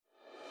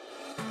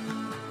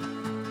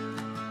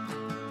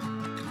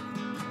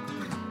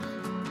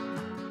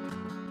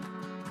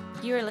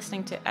You are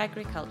listening to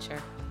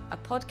Agriculture, a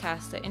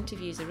podcast that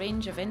interviews a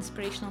range of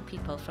inspirational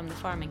people from the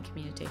farming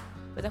community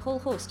with a whole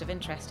host of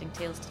interesting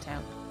tales to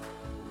tell.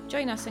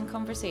 Join us in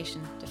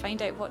conversation to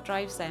find out what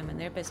drives them in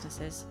their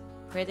businesses,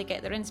 where they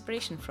get their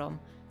inspiration from,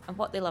 and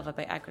what they love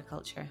about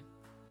agriculture.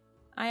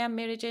 I am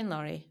Mary Jane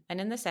Laurie,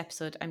 and in this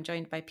episode I'm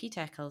joined by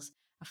Peter Eccles,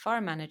 a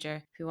farm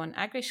manager who won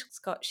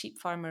AgriScot Sheep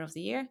Farmer of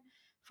the Year,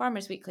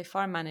 Farmers Weekly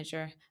Farm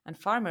Manager, and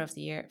Farmer of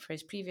the Year for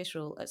his previous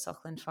role at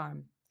Saughland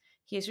Farm.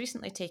 He has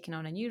recently taken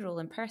on a new role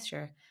in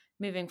Perthshire,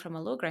 moving from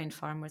a low-ground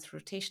farm with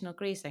rotational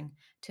grazing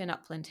to an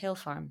upland hill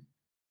farm.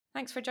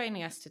 Thanks for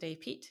joining us today,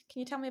 Pete. Can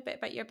you tell me a bit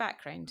about your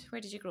background?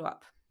 Where did you grow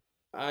up?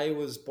 I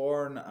was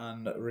born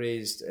and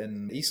raised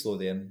in East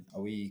Lothian,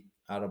 a wee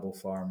arable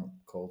farm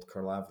called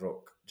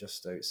Carlavrock,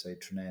 just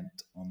outside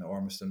Trinent on the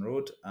Ormiston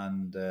Road,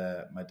 and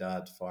my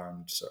dad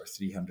farmed sort of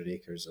 300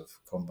 acres of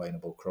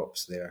combinable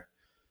crops there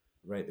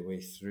right the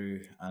way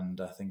through,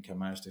 and I think I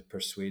managed to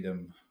persuade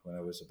him when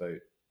I was about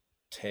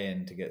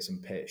 10 to get some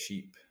pet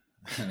sheep,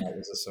 and that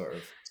was the sort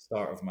of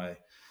start of my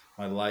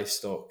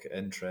livestock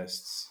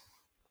interests.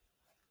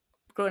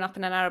 Growing up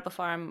in an arable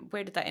farm,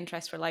 where did that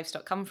interest for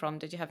livestock come from?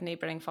 Did you have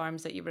neighbouring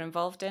farms that you were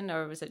involved in,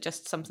 or was it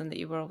just something that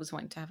you were always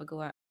wanting to have a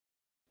go at?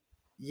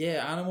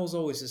 Yeah, animals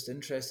always just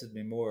interested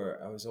me more.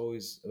 I was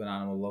always an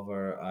animal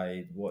lover.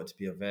 I wanted to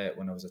be a vet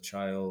when I was a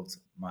child.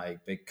 My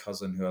big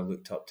cousin, who I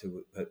looked up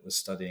to, was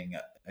studying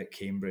at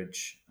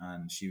Cambridge,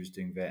 and she was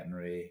doing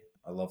veterinary.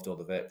 I loved all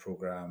the vet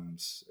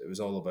programs. It was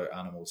all about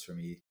animals for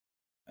me.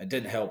 It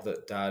didn't help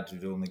that Dad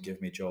would only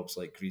give me jobs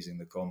like greasing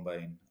the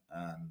combine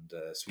and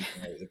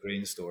sweeping out the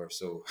grain store.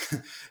 So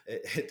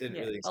it didn't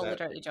really all the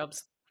dirty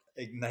jobs.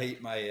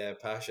 Ignite my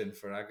passion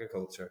for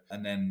agriculture.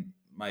 And then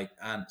my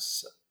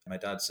aunts, my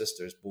dad's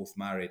sisters, both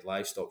married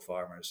livestock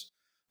farmers.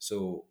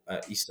 So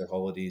at Easter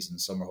holidays and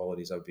summer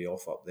holidays, I would be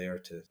off up there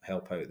to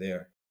help out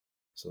there.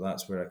 So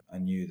that's where I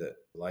knew that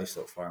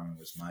livestock farming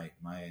was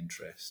my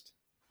interest.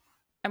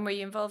 And were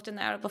you involved in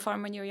the arable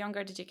farm when you were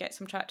younger? Did you get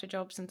some tractor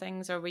jobs and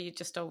things, or were you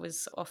just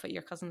always off at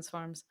your cousins'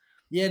 farms?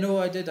 Yeah, no,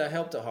 I did. I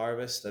helped at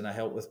harvest, and I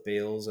helped with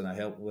bales, and I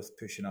helped with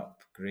pushing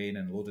up grain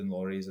and loading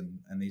lorries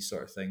and these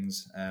sort of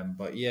things.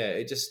 But yeah,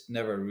 it just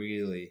never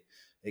really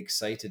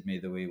excited me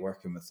the way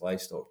working with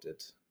livestock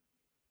did.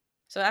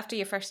 So after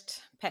your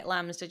first pet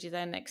lambs, did you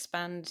then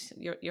expand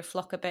your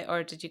flock a bit,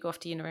 or did you go off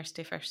to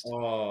university first?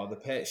 Oh, the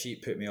pet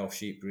sheep put me off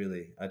sheep,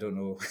 really. I don't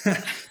know.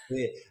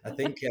 I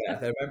think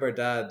I remember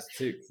Dad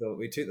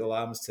we took the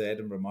lambs to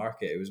Edinburgh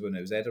Market. It was when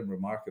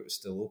Edinburgh Market was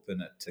still open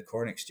at the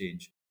Corn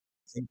Exchange.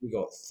 I think we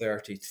got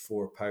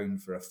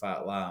 £34 for a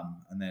fat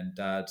lamb, and then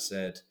Dad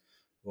said,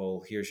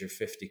 "Well, here's your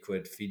 50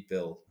 quid feed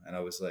bill," and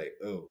I was like,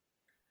 "Oh,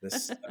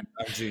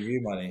 I'm due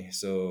you money."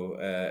 So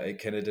it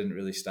kind of didn't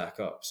really stack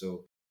up.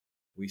 So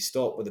we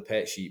stopped with the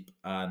pet sheep,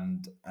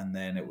 and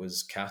then it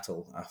was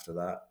cattle after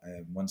that.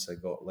 Once I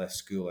left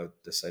school, I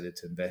decided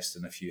to invest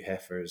in a few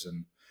heifers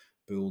and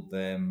bulled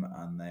them,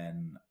 and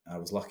then I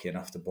was lucky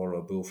enough to borrow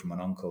a bull from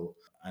an uncle,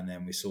 and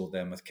then we sold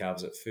them with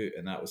calves at foot,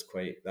 and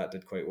that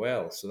did quite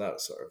well. So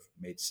that sort of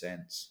made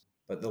sense.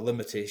 But the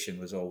limitation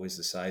was always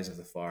the size of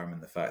the farm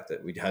and the fact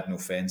that we had no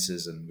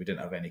fences and we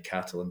didn't have any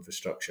cattle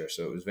infrastructure.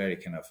 So it was very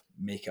kind of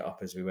make it up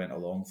as we went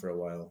along for a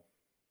while.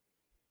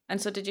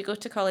 And so did you go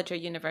to college or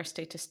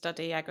university to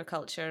study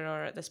agriculture,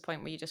 or at this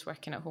point were you just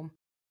working at home?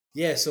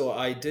 Yeah, so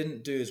I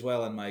didn't do as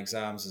well in my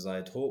exams as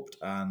I'd hoped,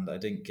 and I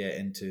didn't get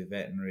into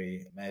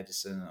veterinary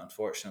medicine,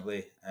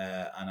 unfortunately,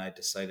 and I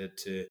decided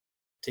to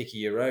take a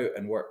year out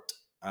and worked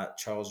at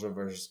Charles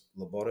Rivers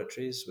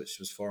Laboratories, which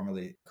was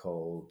formerly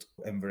called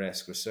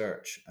Inveresk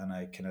Research, and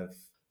I kind of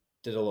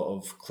did a lot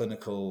of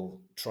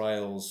clinical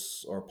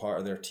trials, or part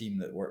of their team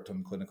that worked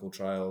on clinical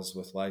trials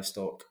with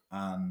livestock,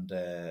 and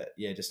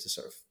just to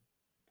sort of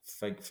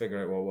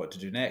figure out what to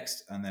do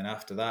next. And then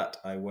after that,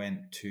 I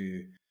went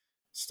to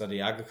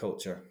study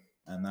agriculture,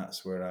 and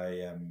that's where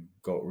I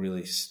got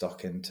really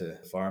stuck into the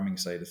farming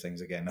side of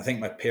things again. I think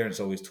my parents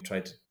always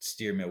tried to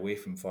steer me away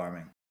from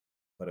farming,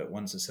 but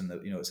once it's in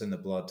the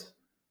blood.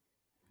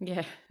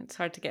 Yeah, it's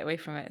hard to get away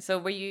from it. So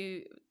were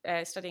you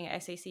studying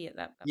at SAC at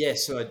that point? Yeah,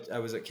 so I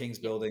was at King's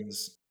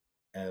Buildings,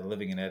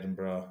 living in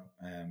Edinburgh,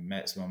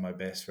 met some of my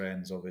best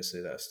friends,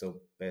 obviously, that I'm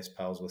still best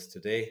pals with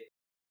today.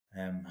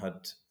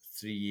 Had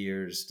 3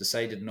 years,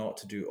 decided not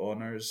to do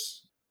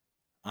honours,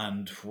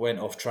 and went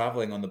off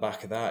travelling on the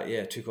back of that.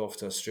 Yeah, took off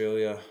to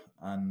Australia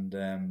and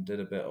did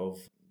a bit of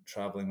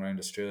travelling around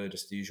Australia,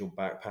 just the usual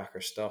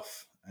backpacker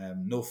stuff.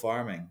 No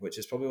farming, which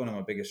is probably one of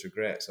my biggest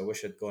regrets. I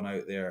wish I'd gone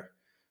out there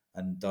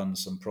and done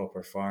some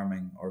proper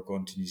farming, or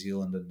gone to New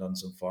Zealand and done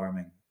some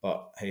farming.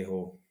 But hey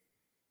ho.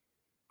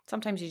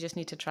 Sometimes you just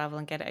need to travel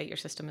and get it out your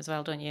system as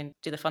well, don't you, and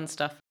do the fun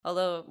stuff.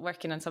 Although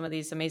working on some of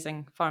these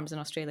amazing farms in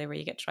Australia where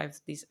you get to drive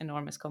these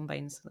enormous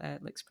combines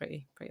looks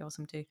pretty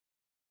awesome too.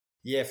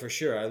 Yeah, for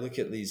sure. I look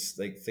at these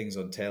things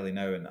on telly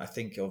now, and I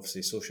think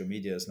obviously social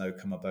media has now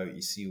come about.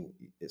 You see,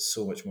 it's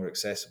so much more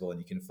accessible, and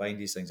you can find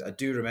these things. I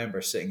do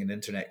remember sitting in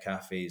internet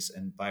cafes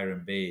in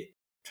Byron Bay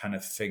trying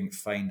to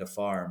find a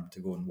farm to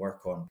go and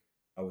work on.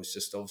 I was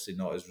just obviously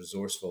not as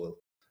resourceful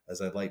as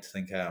I'd like to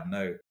think I am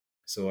now.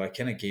 So I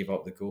kind of gave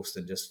up the ghost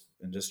and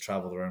just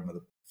travelled around with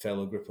a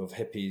fellow group of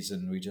hippies,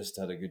 and we just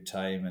had a good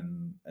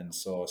time and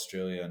saw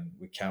Australia, and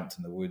we camped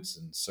in the woods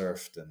and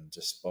surfed and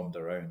just bummed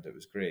around. It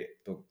was great.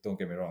 Don't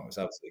get me wrong, it was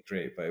absolutely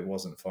great, but it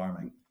wasn't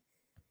farming.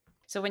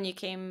 So when you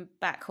came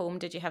back home,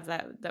 did you have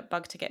that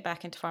bug to get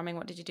back into farming?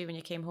 What did you do when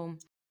you came home?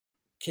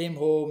 Came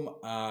home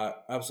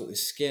absolutely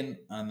skint,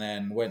 and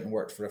then went and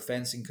worked for a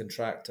fencing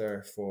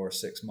contractor for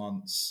 6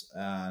 months.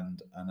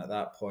 And at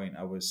that point,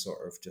 I was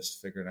sort of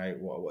just figuring out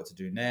what to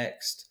do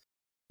next,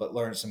 but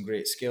learned some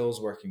great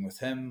skills working with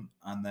him.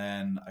 And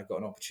then I got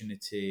an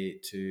opportunity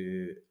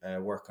to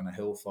work on a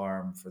hill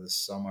farm for the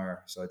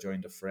summer. So I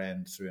joined a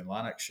friend through in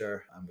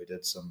Lanarkshire, and we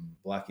did some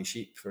blackie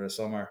sheep for a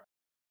summer.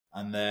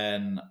 And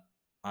then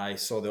I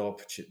saw the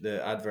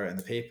advert in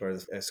the paper,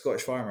 a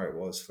Scottish farmer it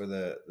was, for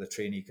the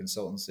trainee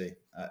consultancy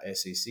at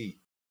SAC.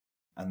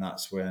 And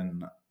that's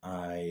when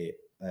I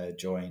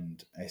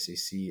joined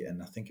SAC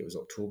in, I think it was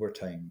October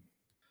time,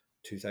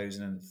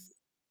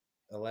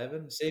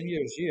 2011, same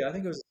year as you. I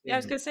think it was the Yeah, I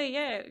was same. going to say,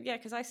 yeah,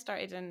 because I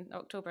started in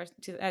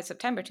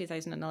September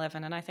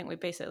 2011, and I think we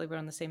basically were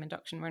on the same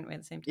induction, weren't we,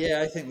 at the same time?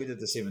 Yeah, I think we did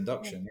the same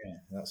induction. Yeah,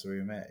 that's where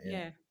we met.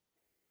 Yeah.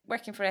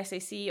 Working for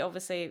SAC,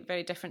 obviously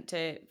very different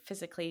to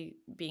physically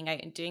being out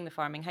and doing the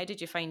farming. How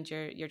did you find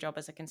your job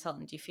as a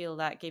consultant? Do you feel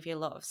that gave you a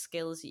lot of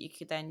skills that you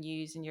could then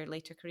use in your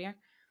later career?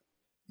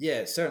 Yeah,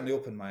 it certainly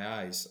opened my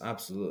eyes,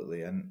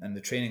 absolutely. And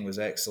the training was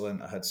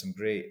excellent. I had some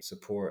great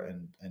support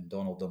in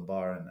Donald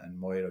Dunbar and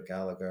Moira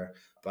Gallagher.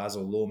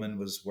 Basil Lohman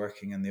was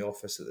working in the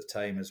office at the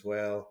time as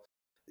well.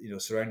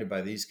 Surrounded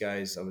by these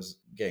guys, I was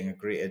getting a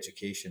great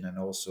education, and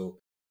also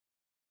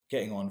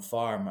getting on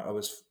farm. I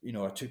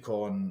took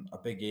on a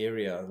big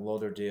area,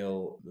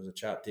 Lauderdale. There was a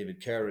chap,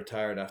 David Kerr,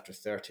 retired after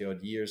 30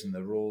 odd years in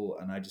the role,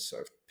 and I just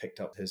sort of picked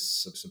up his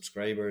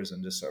subscribers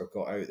and just sort of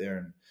got out there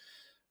and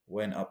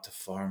went up to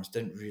farms.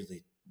 Didn't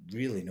really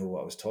know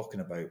what I was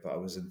talking about, but I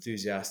was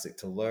enthusiastic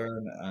to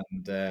learn,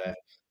 and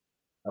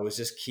I was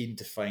just keen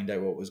to find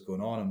out what was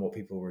going on and what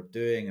people were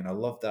doing, and I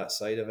loved that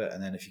side of it.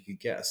 And then if you could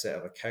get a set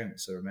of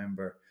accounts, I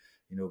remember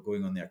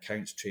going on the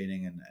accounts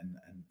training and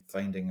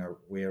finding our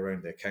way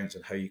around the accounts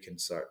and how you can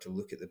start to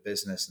look at the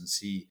business and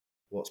see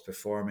what's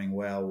performing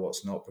well,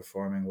 what's not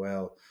performing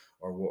well,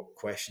 or what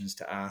questions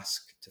to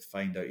ask to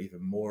find out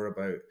even more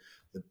about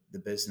the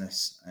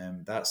business.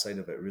 That side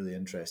of it really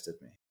interested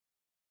me.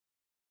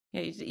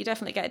 Yeah, you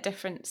definitely get a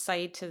different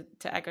side to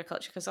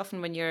agriculture, because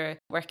often when you're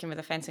working with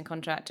a fencing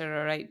contractor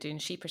or out doing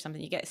sheep or something,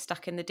 you get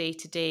stuck in the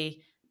day-to-day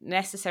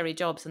necessary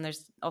jobs, and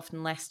there's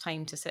often less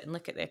time to sit and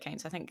look at the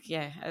accounts. I think,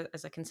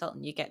 as a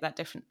consultant, you get that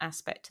different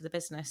aspect to the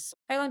business.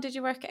 How long did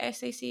you work at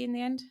SAC in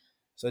the end?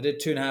 So I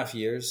did 2.5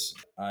 years.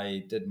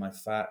 I did my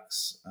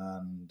facts,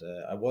 and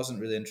I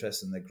wasn't really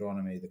interested in the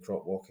agronomy, the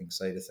crop walking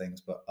side of things,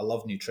 but I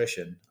love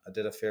nutrition. I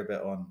did a fair bit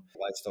on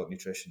livestock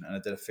nutrition, and I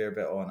did a fair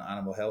bit on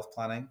animal health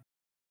planning.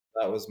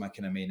 That was my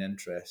kind of main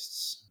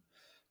interests.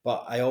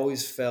 But I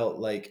always felt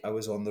like I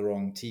was on the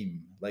wrong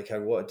team. Like I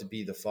wanted to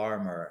be the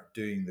farmer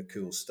doing the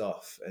cool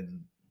stuff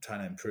and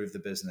trying to improve the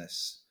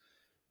business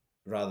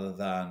rather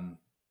than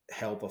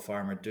help a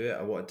farmer do it.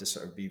 I wanted to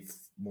sort of be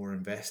more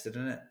invested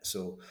in it.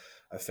 So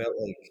I felt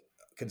like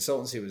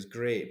consultancy was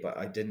great, but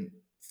I didn't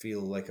feel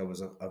like I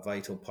was a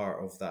vital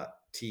part of that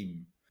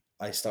team.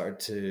 I started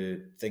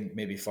to think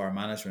maybe farm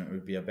management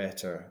would be a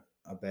better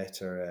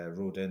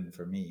road in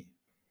for me.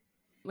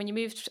 When you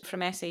moved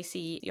from SAC,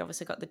 you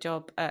obviously got the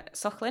job at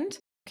Saughland.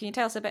 Can you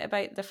tell us a bit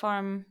about the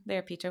farm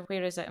there, Peter?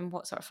 Where is it and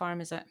what sort of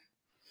farm is it?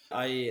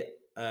 I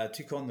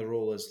took on the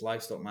role as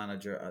livestock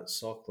manager at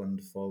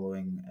Saughland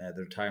following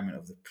the retirement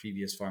of the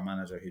previous farm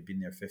manager who'd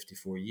been there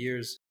 54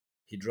 years.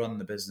 He'd run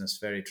the business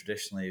very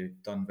traditionally,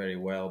 done very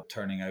well,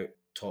 turning out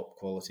top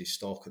quality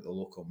stock at the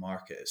local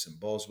market at St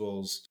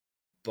Boswell's,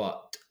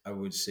 but I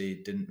would say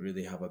didn't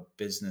really have a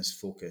business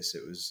focus.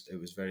 It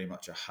was very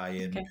much a high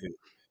input,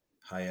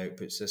 high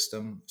output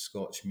system.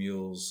 Scotch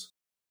mules,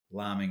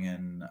 lambing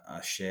in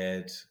a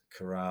shed,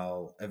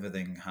 corral,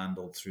 everything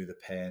handled through the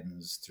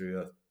pens,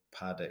 through a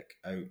paddock,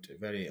 out,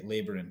 very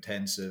labour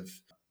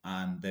intensive.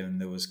 And then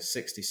there was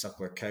 60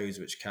 suckler cows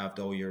which calved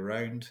all year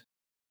round,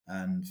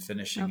 and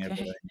finishing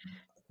everything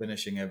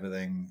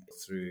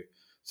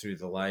through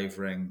the live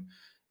ring,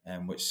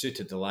 which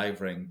suited the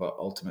live ring, but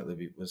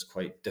ultimately was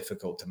quite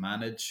difficult to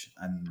manage.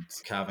 And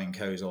calving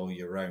cows all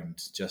year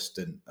round just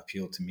didn't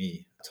appeal to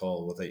me at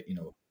all with a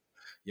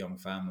young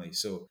family.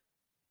 So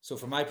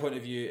from my point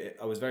of view,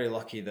 I was very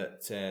lucky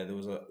that there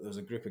was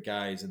a group of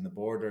guys in the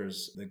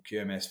Borders. The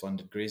QMS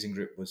funded grazing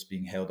group was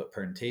being held at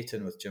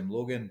Perthshire with Jim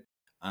Logan,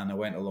 and I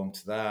went along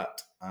to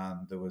that.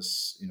 And there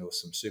was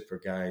some super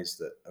guys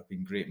that have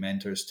been great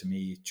mentors to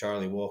me: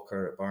 Charlie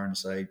Walker at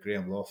Barnside,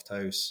 Graham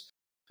Lofthouse,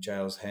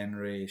 Giles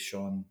Henry,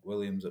 Sean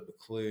Williams at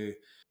Buccleuch,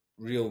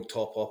 real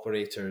top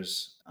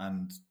operators.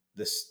 And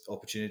this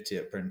opportunity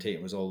at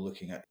Perthshire was all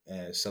looking at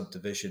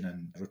subdivision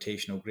and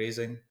rotational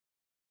grazing.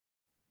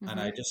 And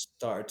I just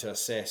started to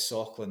assess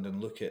Saughland and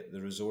look at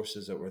the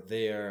resources that were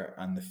there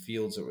and the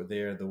fields that were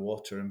there, the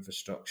water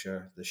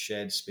infrastructure, the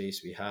shed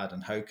space we had,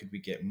 and how could we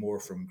get more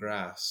from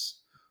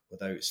grass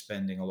without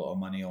spending a lot of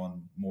money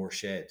on more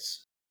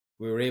sheds.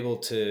 We were able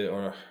to,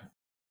 or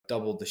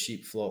doubled the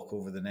sheep flock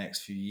over the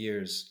next few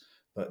years,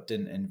 but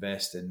didn't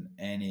invest in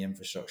any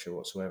infrastructure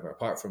whatsoever,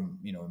 apart from,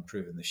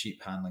 improving the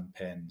sheep handling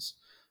pens,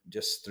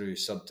 just through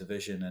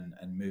subdivision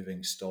and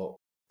moving stock,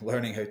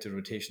 learning how to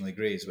rotationally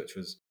graze, which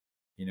was,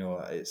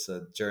 it's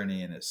a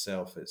journey in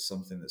itself. It's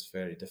something that's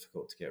very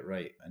difficult to get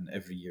right, and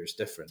every year is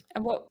different.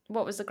 And what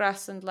was the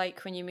grassland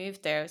like when you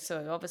moved there?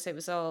 So obviously it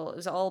was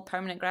all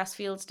permanent grass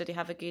fields. Did you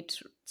have a good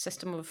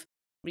system of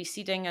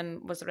reseeding,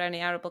 and was there any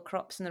arable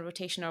crops in the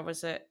rotation, or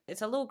was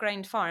it's a low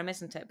ground farm,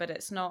 isn't it? But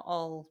it's not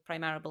all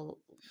prime arable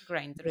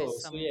ground. There No,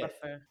 is so some yeah,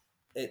 rougher.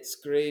 it's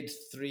grade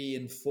 3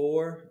 and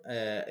 4.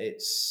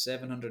 It's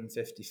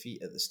 750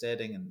 feet at the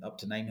steading and up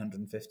to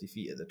 950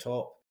 feet at the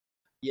top.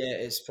 Yeah,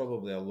 it's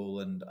probably a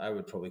lowland. I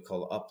would probably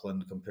call it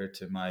upland compared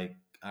to my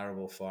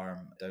arable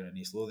farm down in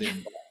East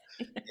Lothian.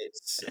 But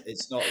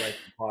it's not like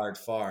a hard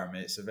farm.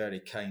 It's a very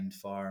kind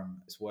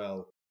farm as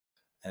well,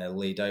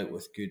 laid out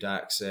with good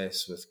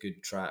access, with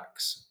good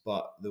tracks.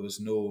 But there was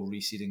no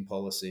reseeding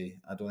policy.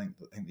 I think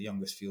the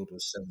youngest field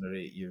was 7 or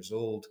 8 years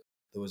old.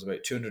 There was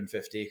about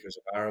 250 acres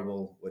of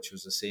arable, which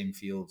was the same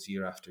fields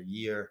year after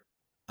year.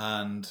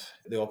 And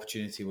the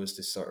opportunity was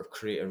to sort of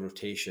create a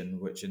rotation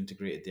which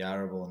integrated the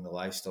arable and the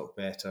livestock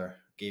better,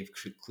 gave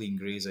clean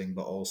grazing,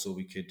 but also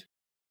we could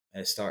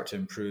start to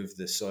improve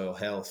the soil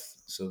health.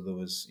 So there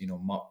was,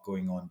 muck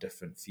going on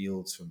different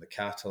fields from the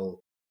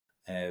cattle.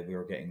 We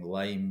were getting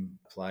lime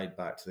applied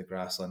back to the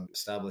grassland,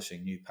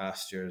 establishing new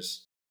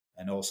pastures,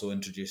 and also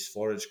introduced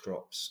forage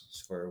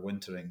crops for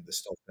wintering the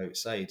stock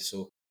outside.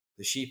 So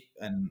the sheep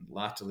and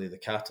latterly the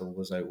cattle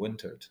was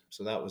outwintered.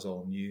 So that was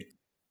all new.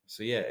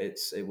 So yeah,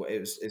 it's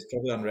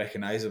probably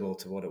unrecognizable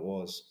to what it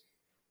was.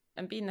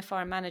 And being the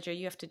farm manager,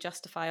 you have to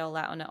justify all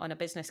that on a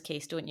business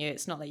case, don't you?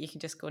 It's not that you can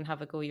just go and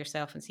have a go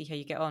yourself and see how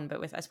you get on.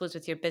 But I suppose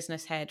with your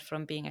business head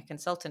from being a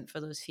consultant for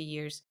those few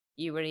years,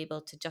 you were able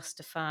to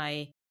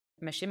justify.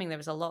 I'm assuming there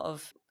was a lot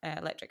of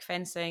electric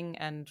fencing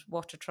and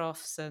water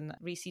troughs and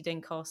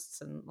reseeding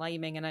costs and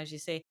liming. And as you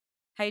say,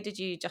 how did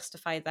you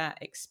justify that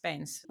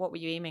expense? What were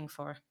you aiming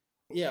for?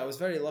 Yeah, I was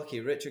very lucky.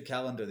 Richard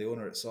Callender, the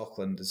owner at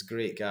Saughland, is a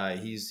great guy.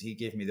 He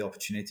gave me the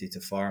opportunity to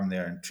farm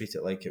there and treat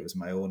it like it was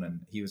my own, and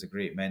he was a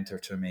great mentor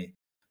to me.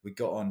 We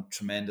got on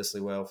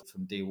tremendously well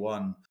from day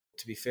one.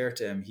 To be fair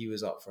to him, he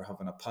was up for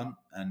having a punt,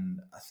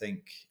 and I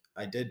think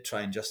I did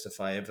try and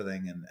justify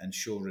everything and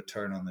show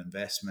return on the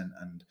investment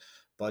and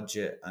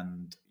budget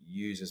and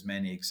use as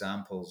many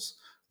examples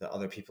that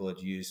other people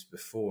had used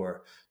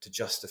before to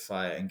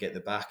justify it and get the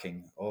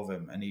backing of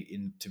him.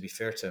 And to be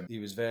fair to him, he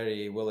was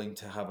very willing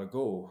to have a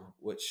go,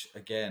 which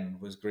again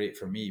was great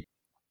for me.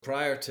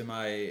 Prior to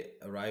my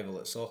arrival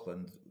at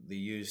Saughland, they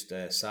used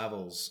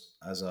Savills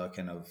as a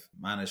kind of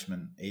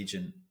management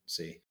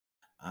agency,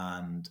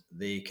 and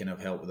they kind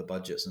of helped with the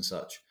budgets and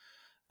such.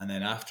 And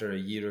then after a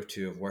year or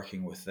two of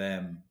working with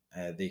them,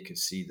 they could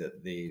see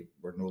that they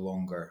were no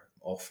longer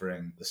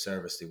offering the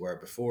service they were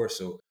before.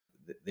 So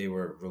they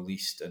were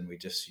released, and we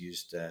just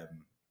used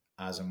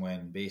as and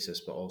when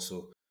basis, but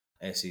also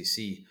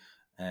SAC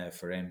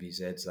for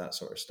MVZs, that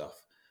sort of stuff.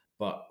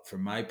 But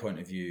from my point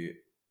of view,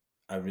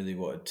 I really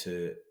wanted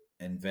to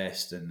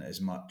invest in as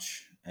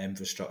much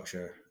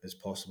infrastructure as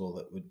possible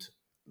that would,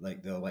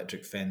 like the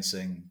electric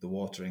fencing, the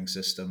watering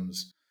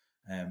systems,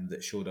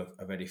 that showed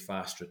a very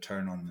fast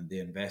return on the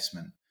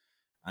investment.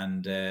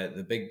 And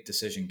the big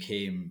decision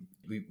came,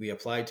 we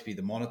applied to be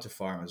the monitor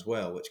farm as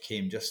well, which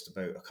came just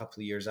about a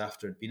couple of years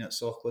after I'd been at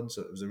Saughland.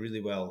 So it was a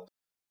really well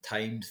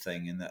timed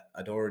thing in that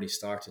I'd already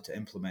started to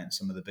implement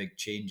some of the big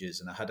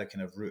changes, and I had a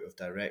kind of route of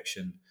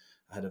direction.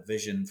 I had a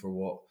vision for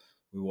what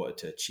we wanted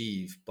to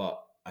achieve,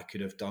 but I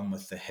could have done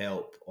with the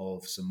help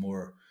of some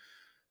more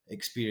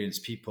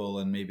experienced people,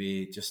 and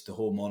maybe just the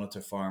whole monitor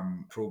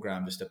farm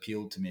program just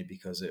appealed to me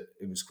because it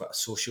was quite a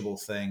sociable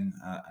thing,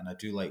 and I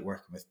do like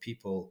working with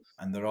people,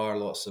 and there are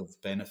lots of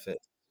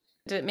benefits.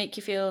 Did it make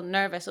you feel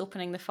nervous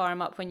opening the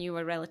farm up when you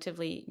were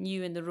relatively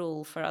new in the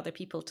role for other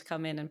people to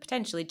come in and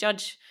potentially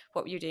judge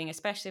what you're doing,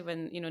 especially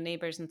when,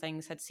 neighbours and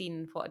things had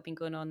seen what had been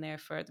going on there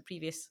for the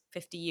previous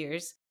 50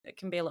 years? It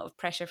can be a lot of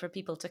pressure for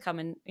people to come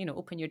and,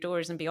 open your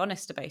doors and be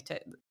honest about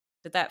it.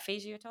 Did that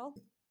faze you at all?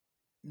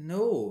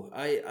 No,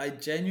 I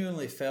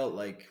genuinely felt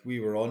like we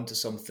were onto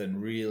something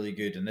really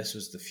good, and this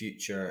was the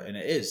future. And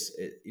it is,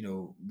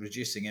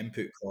 reducing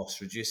input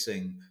costs,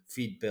 reducing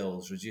feed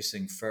bills,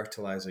 reducing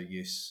fertilizer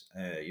use.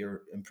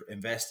 You're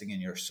investing in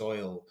your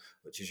soil,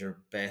 which is your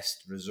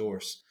best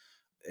resource.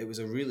 It was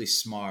a really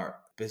smart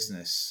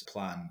business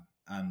plan,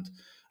 and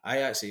I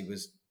actually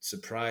was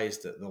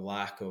surprised at the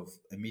lack of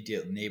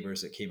immediate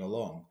neighbours that came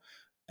along.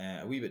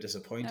 A wee bit Oh,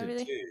 disappointed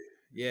really? too,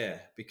 yeah,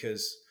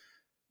 because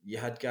you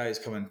had guys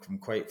coming from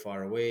quite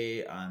far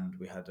away, and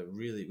we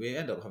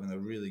ended up having a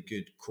really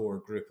good core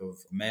group of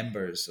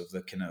members of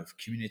the kind of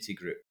community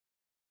group,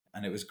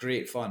 and it was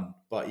great fun.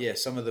 But yeah,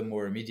 some of the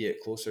more immediate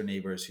closer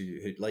neighbours who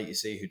like you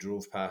say, who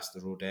drove past the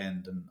road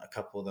end, and a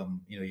couple of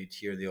them, you'd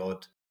hear the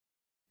odd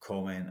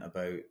comment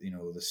about,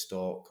 the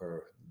stock,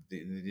 or they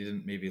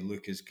didn't maybe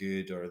look as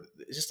good, or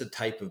it's just the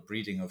type of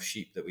breeding of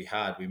sheep that we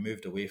had. We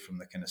moved away from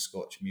the kind of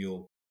Scotch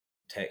mule,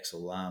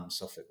 Texel lambs,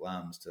 Suffolk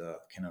lambs, to a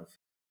kind of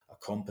a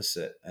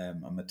composite, a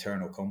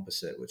maternal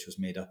composite, which was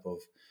made up of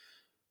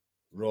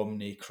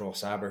Romney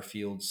cross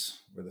Aberfields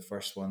were the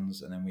first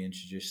ones, and then we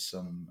introduced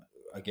some,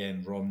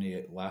 again,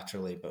 Romney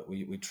laterally, but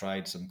we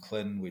tried some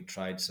Clin, we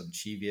tried some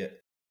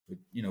Cheviot.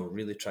 We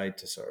really tried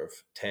to sort of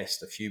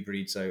test a few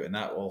breeds out, and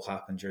that all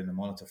happened during the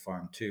monitor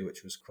farm too,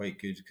 which was quite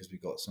good because we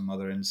got some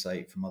other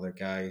insight from other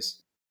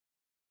guys.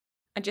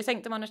 And do you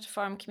think the Monitor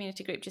Farm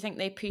community group, do you think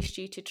they pushed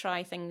you to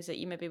try things that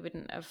you maybe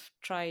wouldn't have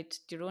tried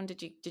your own?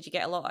 Did you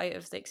get a lot out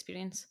of the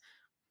experience?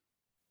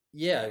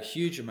 Yeah, a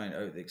huge amount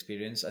out of the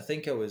experience. I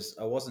think I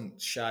wasn't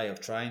shy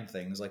of trying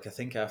things. Like, I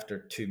think after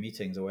 2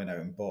 meetings, I went out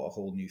and bought a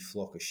whole new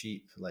flock of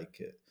sheep,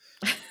 like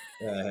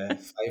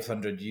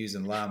 500 ewes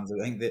and lambs.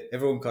 I think that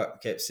everyone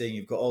kept saying,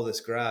 "You've got all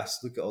this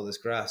grass. Look at all this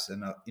grass,"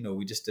 and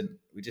we just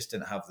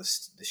didn't have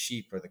the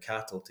sheep or the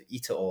cattle to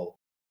eat it all,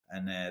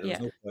 and there was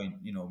no point,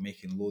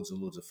 making loads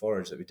of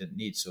forage that we didn't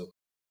need. So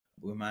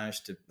we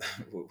managed to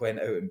went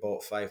out and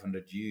bought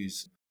 500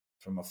 ewes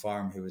from a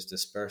farm who was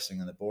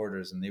dispersing on the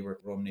borders, and they were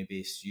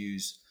Romney-based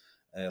ewes,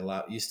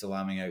 used to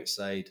lambing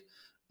outside.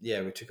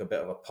 Yeah, we took a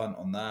bit of a punt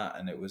on that,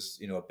 and it was,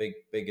 a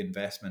big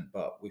investment,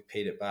 but we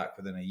paid it back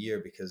within a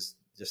year because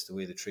just the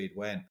way the trade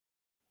went.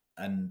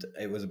 And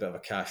it was a bit of a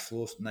cash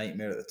flow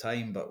nightmare at the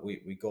time, but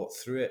we got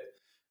through it.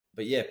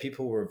 But yeah,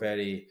 people were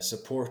very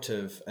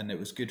supportive, and it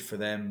was good for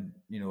them.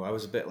 I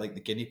was a bit like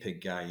the guinea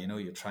pig guy,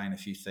 you're trying a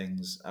few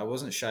things. I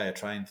wasn't shy of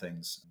trying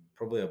things,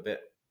 probably a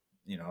bit,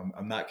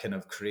 I'm that kind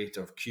of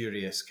creative,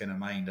 curious kind of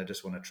mind. I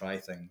just want to try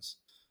things.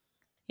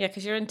 Yeah,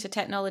 because you're into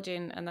technology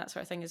and that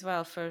sort of thing as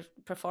well for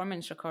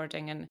performance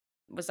recording. And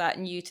was that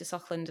new to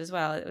Saughland as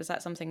well? Was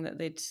that something that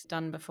they'd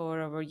done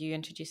before, or were you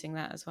introducing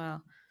that as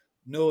well?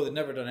 No, they'd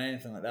never done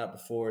anything like that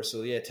before.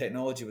 So yeah,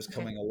 technology was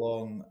coming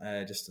along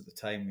just at the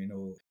time,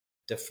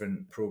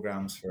 different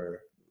programs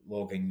for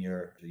logging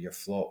your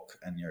flock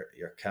and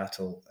your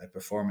cattle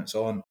performance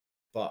on.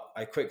 But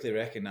I quickly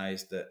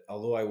recognised that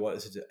although I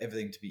wanted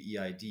everything to be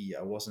EID,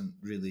 I wasn't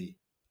really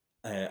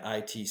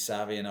IT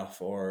savvy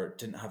enough, or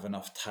didn't have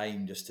enough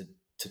time just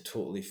to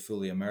totally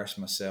fully immerse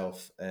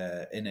myself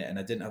in it, and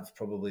I didn't have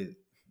probably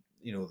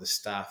the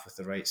staff with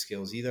the right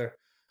skills either.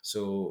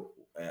 So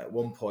at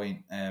one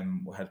point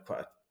we had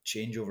quite a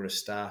changeover of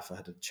staff. I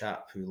had a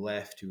chap who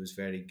left who was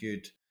very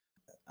good,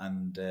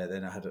 and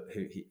then I had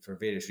for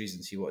various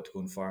reasons he wanted to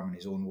go and farm in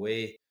his own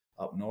way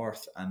up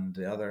north, and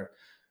the other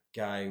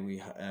guy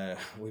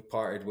we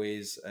parted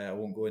ways. I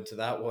won't go into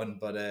that one,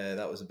 but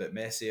that was a bit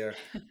messier.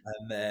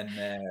 And then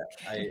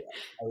I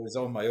was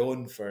on my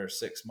own for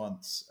 6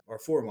 months, or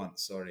 4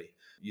 months, sorry,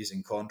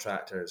 using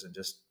contractors and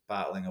just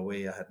battling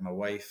away. I had my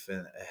wife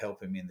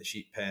helping me in the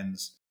sheep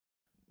pens.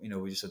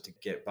 We just had to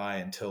get by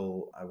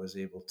until I was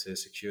able to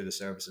secure the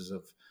services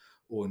of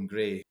Owen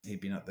Gray.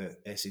 He'd been at the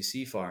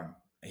SAC farm.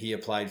 He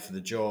applied for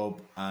the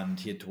job, and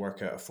he had to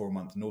work out a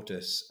 4-month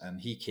notice, and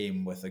he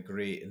came with a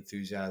great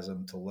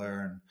enthusiasm to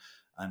learn,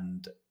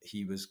 and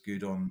he was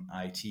good on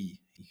IT. He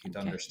could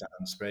understand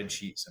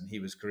spreadsheets, and he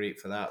was great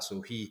for that.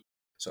 So he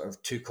sort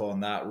of took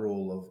on that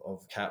role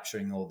of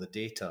capturing all the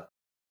data.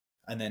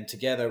 And then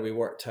together we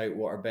worked out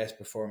what our best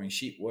performing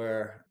sheep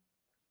were,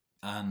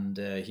 and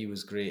he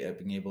was great at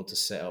being able to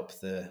set up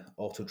the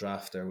auto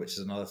drafter, which is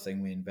another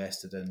thing we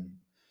invested in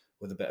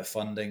with a bit of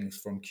funding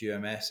from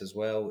QMS as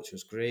well, which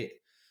was great.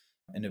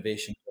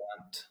 Innovation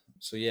grant.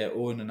 So yeah,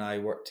 Owen and I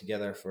worked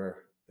together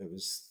for, it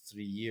was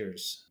 3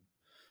 years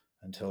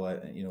until I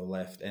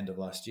left end of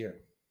last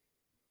year.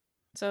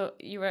 So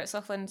you were at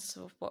Saughland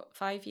for what,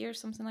 5 years,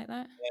 something like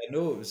that?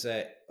 No, it was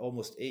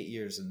almost 8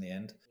 years in the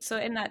end. So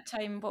in that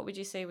time, what would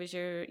you say was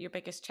your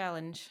biggest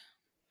challenge?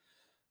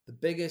 The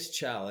biggest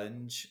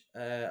challenge,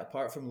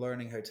 apart from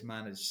learning how to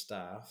manage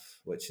staff,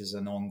 which is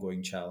an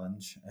ongoing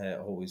challenge,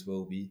 always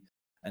will be,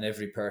 and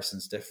every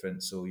person's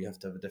different, so you have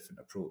to have a different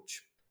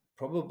approach.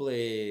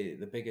 Probably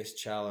the biggest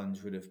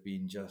challenge would have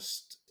been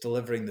just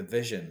delivering the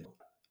vision.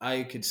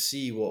 I could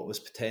see what the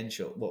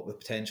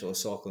potential of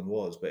Saughland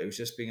was, but it was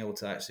just being able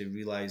to actually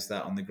realise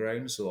that on the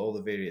ground. So all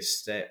the various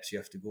steps you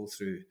have to go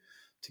through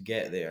to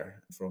get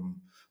there, from,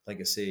 like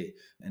I say,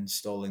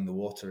 installing the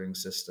watering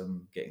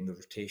system, getting the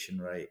rotation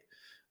right,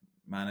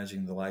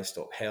 managing the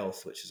livestock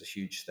health, which is a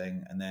huge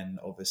thing. And then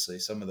obviously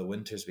some of the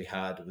winters we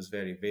had was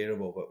very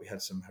variable, but we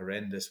had some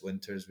horrendous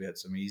winters, we had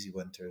some easy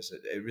winters.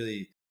 It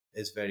really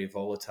is very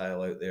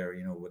volatile out there,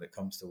 when it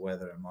comes to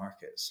weather and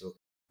markets. So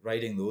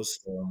riding those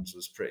storms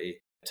was pretty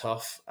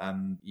tough,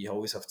 and you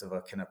always have to have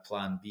a kind of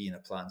plan B and a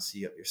plan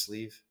C up your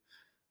sleeve.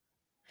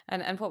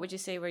 And what would you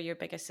say were your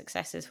biggest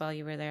successes while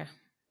you were there?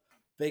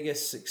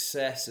 Biggest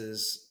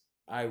successes,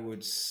 I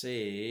would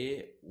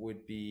say,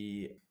 would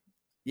be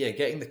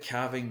getting the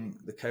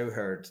cow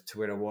herd to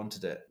where I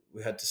wanted it.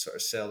 We had to sort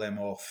of sell them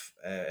off.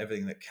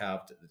 Everything that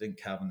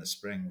didn't calve in the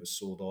spring was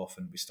sold off,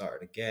 and we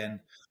started again.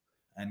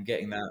 and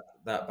getting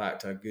that back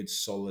to a good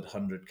solid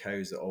 100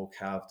 cows that all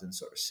calved in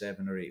sort of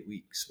 7 or 8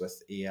 weeks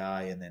with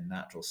AI and then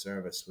natural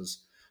service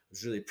was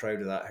really proud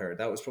of that herd.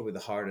 That was probably the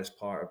hardest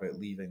part about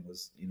leaving,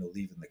 was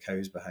leaving the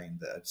cows behind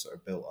that I'd sort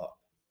of built up.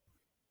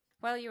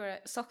 While you were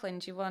at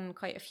Saughland, you won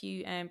quite a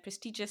few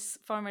prestigious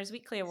Farmers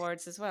Weekly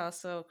awards as well.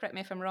 So correct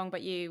me if I'm wrong,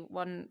 but you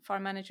won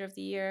Farm Manager of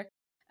the Year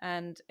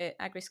and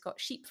AgriScot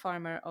Sheep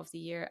Farmer of the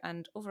Year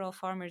and overall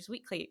Farmers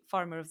Weekly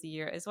Farmer of the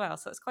Year as well.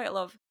 So it's quite a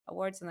lot of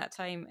awards in that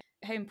time.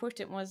 How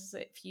important was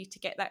it for you to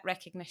get that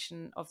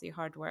recognition of your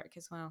hard work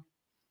as well?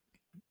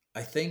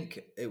 I think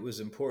it was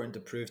important to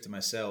prove to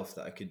myself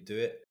that I could do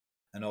it.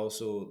 And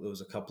also there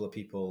was a couple of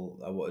people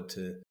I wanted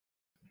to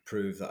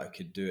prove that I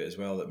could do it as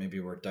well, that maybe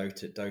were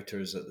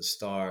doubters at the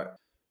start.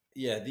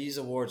 Yeah, these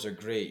awards are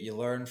great. You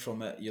learn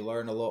from it. You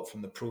learn a lot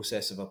from the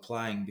process of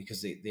applying,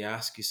 because they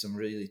ask you some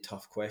really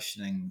tough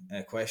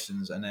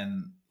questions, and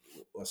then,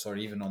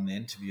 even on the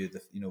interview,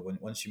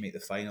 once you make the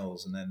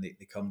finals, and then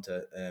they come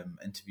to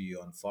interview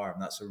you on farm.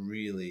 That's a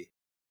really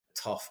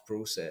tough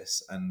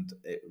process, and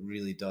it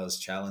really does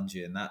challenge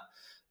you. And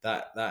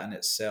that in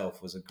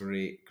itself was a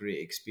great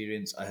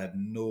experience. I had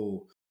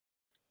no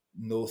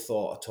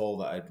thought at all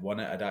that I'd won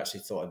it. I'd actually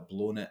thought I'd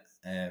blown it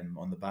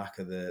on the back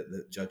of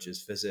the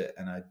judge's visit,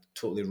 and I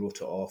totally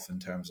wrote it off in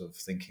terms of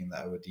thinking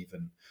that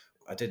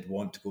I did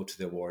want to go to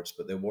the awards,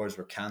 but the awards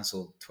were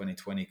cancelled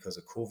 2020 because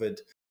of COVID.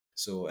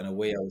 So in a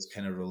way, I was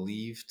kind of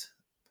relieved,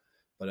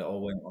 but it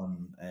all went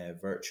on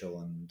virtual,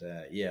 and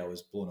I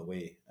was blown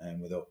away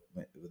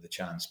with the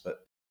chance. But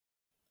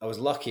I was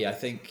lucky. I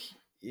think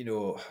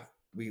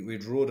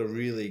we'd rode a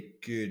really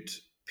good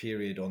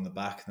period on the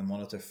back of the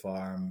monitor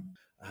farm.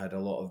 I had a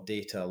lot of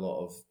data, a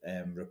lot of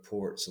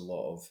reports, a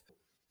lot of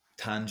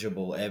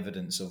tangible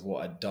evidence of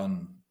what I'd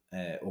done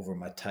over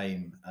my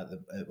time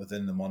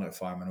within the monitor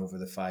farm and over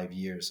the 5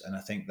 years. And I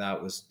think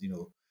that was,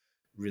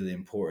 really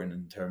important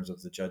in terms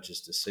of the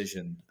judge's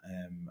decision,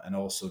 and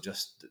also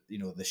just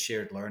the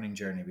shared learning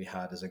journey we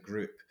had as a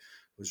group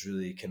was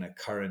really kind of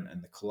current,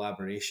 and the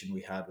collaboration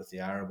we had with the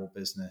arable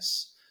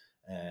business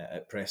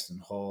at Preston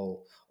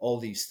Hall, all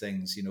these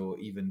things,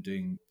 even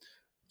doing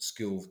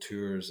school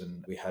tours,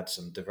 and we had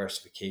some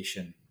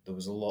diversification. There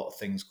was a lot of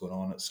things going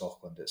on at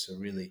Saughland. It's a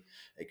really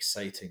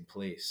exciting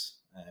place,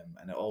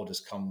 and it all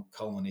just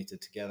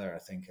culminated together, I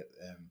think,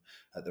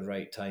 at the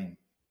right time.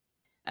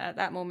 At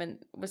that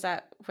moment, was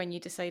that when you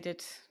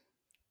decided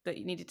that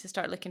you needed to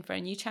start looking for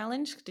a new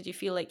challenge? Did you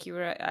feel like you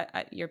were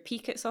at your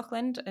peak at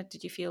Saughland?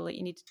 Did you feel like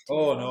you needed to?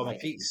 Oh no, my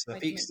peak's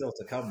still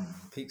to come.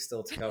 Peak's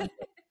still to come.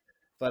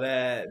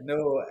 But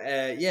no,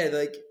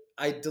 like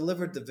I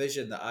delivered the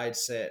vision that I'd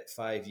set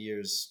 5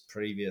 years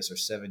previous, or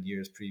 7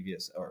 years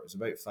previous, or it was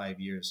about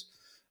 5 years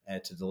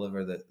to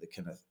deliver the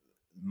kind of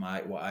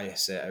what I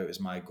set out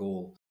as my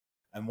goal.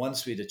 And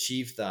once we'd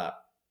achieved that,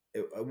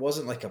 it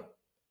wasn't like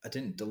I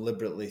didn't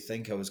deliberately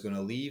think I was going to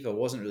leave. I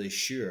wasn't really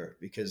sure,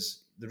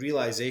 because the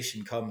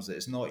realization comes that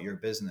it's not your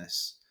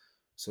business.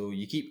 So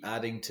you keep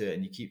adding to it,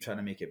 and you keep trying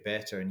to make it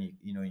better, and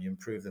you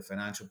improve the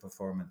financial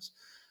performance.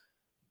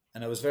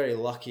 And I was very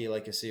lucky.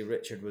 Like I say,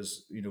 Richard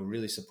was,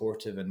 really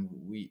supportive, and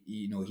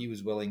he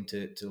was willing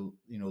to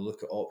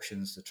look at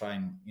options to try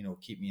and,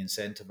 keep me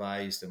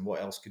incentivized, and what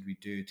else could we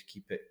do to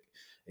keep it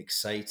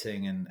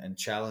exciting and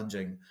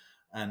challenging.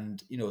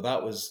 And,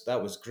 that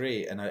was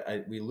great. And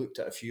we looked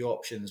at a few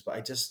options, but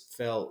I just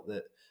felt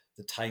that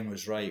the time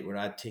was right, where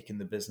I'd taken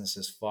the business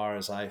as far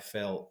as I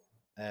felt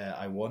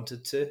I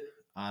wanted to.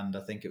 And I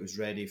think it was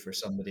ready for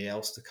somebody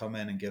else to come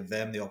in and give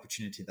them the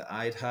opportunity that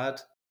I'd had.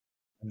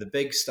 And the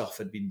big stuff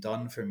had been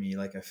done for me.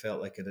 Like I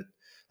felt like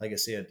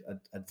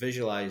I'd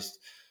visualized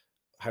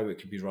how it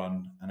could be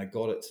run, and I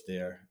got it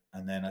there.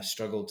 And then I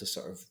struggled to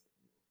sort of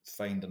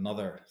find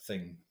another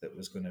thing that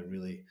was going to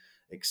really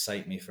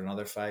excite me for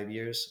another 5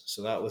 years.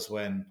 So that was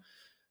when,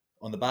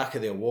 on the back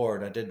of the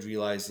award, I did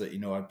realize that,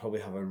 I'd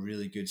probably have a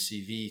really good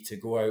CV to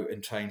go out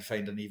and try and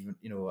find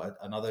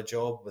another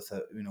job with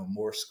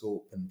more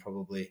scope, and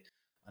probably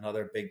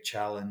another big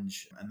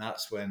challenge. And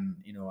that's when,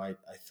 I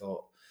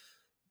thought,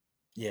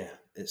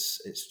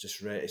 it's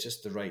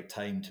just the right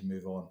time to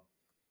move on.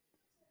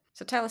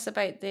 So tell us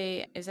about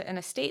is it an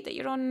estate that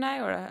you're on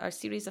now, or a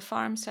series of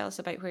farms? Tell us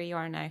about where you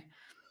are now.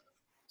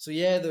 So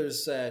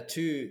there's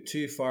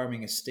two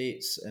farming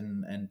estates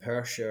in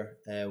Perthshire,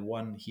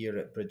 one here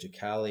at Bridge of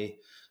Cally,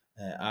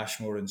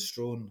 Ashmore and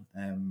Strone,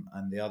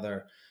 and the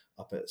other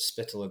up at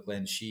Spittal of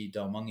Glenshee,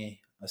 Dalmunzie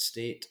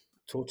Estate,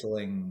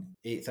 totaling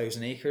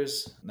 8,000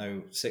 acres.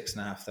 Now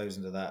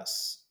 6,500 of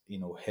that's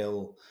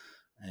hill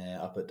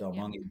up at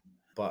Dalmunzie. Yeah.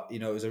 But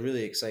it was a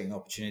really exciting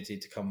opportunity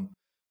to come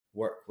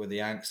work with the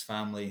Angst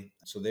family.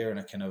 So they're in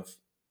a kind of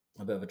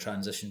a bit of a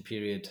transition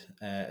period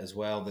as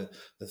well.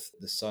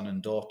 The son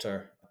and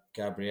daughter,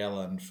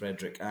 Gabriella and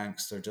Frederick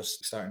Angst, are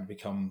just starting to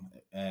become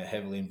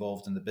heavily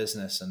involved in the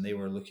business, and they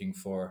were looking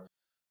for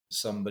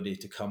somebody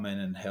to come in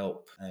and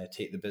help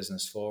take the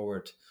business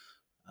forward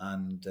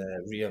and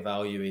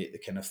reevaluate the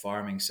kind of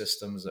farming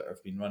systems that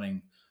have been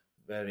running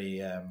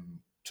very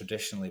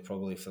traditionally,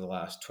 probably for the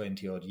last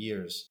 20 odd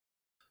years.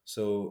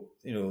 So,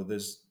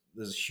 there's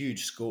there's a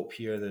huge scope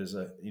here. There's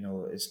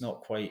it's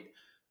not quite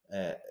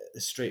as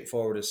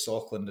straightforward as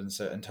Saughland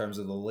in terms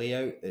of the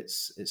layout.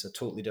 It's a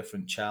totally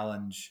different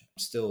challenge.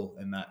 Still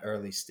in that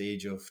early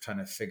stage of trying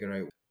to figure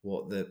out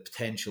what the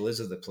potential is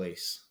of the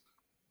place.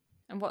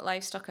 And what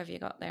livestock have you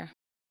got there?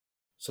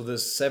 So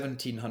there's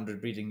 1,700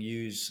 breeding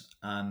ewes,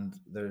 and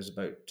there's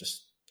about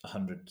just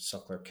 100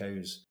 suckler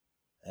cows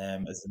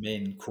as the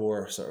main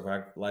core sort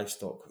of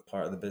livestock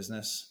part of the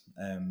business.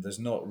 There's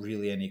not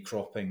really any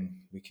cropping.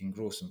 We can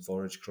grow some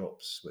forage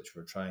crops, which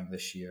we're trying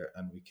this year,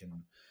 and we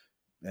can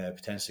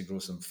potentially grow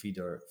some feed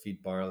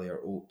barley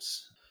or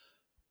oats.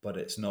 But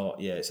it's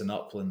not, it's an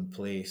upland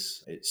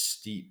place. It's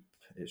steep,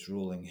 it's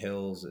rolling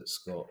hills, it's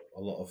got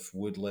a lot of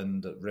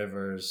woodland,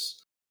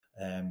 rivers.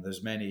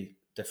 There's many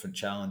different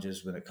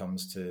challenges when it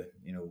comes to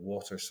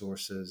water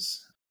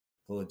sources,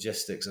 the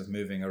logistics of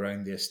moving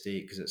around the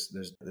estate,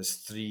 because there's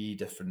 3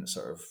 different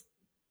sort of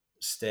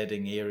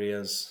steading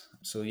areas.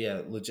 So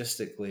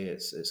logistically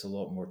it's a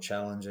lot more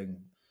challenging.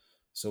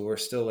 So we're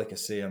still, like I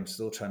say, I'm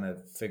still trying to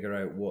figure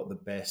out what the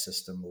best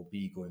system will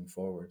be going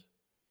forward.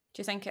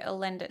 Do you think it'll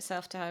lend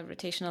itself to a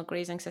rotational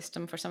grazing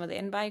system for some of the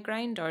in-by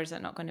ground, or is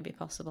it not going to be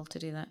possible to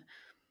do that?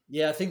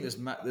 Yeah, I think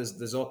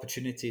there's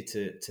opportunity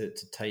to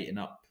tighten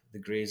up the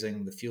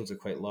grazing. The fields are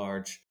quite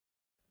large.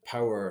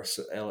 Power,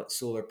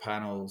 solar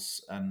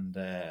panels and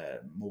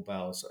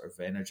mobile sort of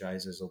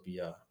energizers will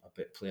be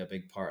play a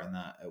big part in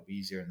that. It'll be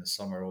easier in the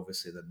summer,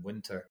 obviously, than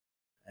winter,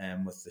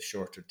 with the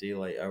shorter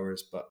daylight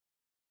hours. But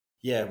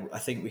I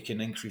think we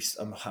can increase.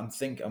 I'm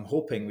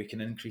hoping we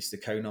can increase the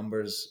cow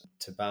numbers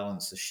to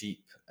balance the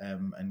sheep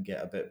and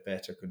get a bit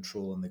better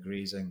control on the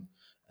grazing,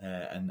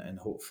 and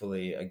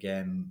hopefully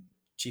again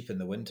cheapen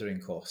the wintering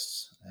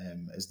costs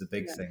is the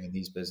big thing in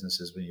these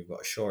businesses when you've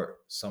got a short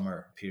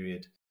summer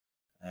period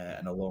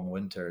and a long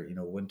winter.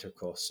 Winter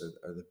costs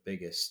are the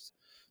biggest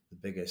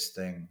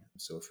thing.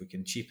 So if we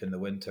can cheapen the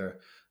winter,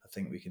 I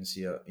think we can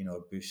see a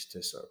boost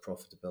to sort of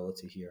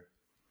profitability here.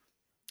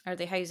 Are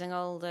they housing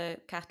all the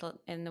cattle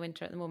in the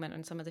winter at the moment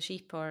and some of the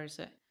sheep, or is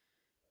it?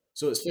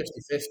 So it's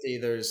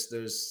 50-50.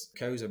 There's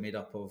cows are made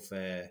up of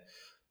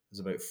there's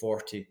about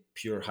 40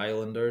 pure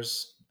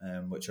Highlanders,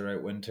 which are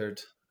outwintered,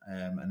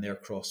 and they're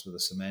crossed with a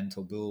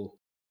Simmental bull,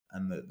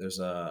 and there's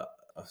a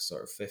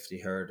sort of 50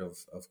 herd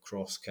of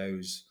cross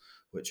cows,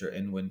 which are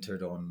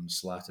in-wintered on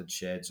slatted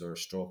sheds or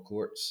straw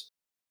courts.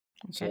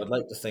 Okay. So I'd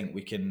like to think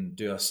we can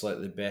do a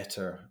slightly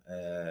better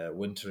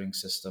wintering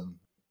system,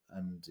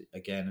 and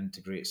again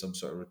integrate some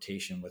sort of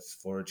rotation with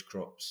forage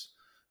crops.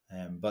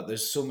 But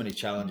there's so many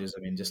challenges.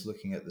 I mean, just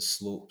looking at the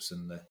slopes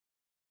and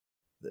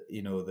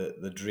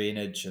the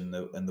drainage and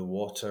the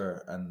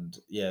water, and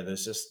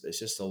it's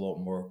just a lot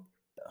more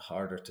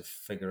harder to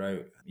figure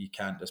out. You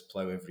can't just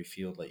plough every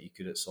field like you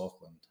could at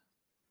Saughland.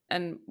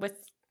 And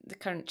with the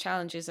current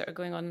challenges that are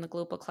going on in the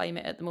global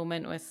climate at the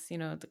moment, with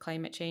the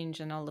climate change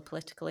and all the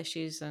political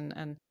issues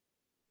and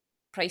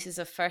prices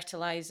of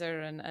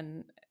fertilizer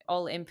and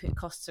all input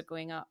costs are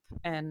going up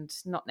and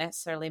not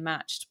necessarily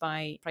matched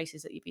by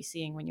prices that you'd be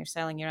seeing when you're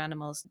selling your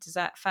animals. Does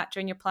that factor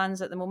in your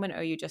plans at the moment, or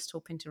are you just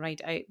hoping to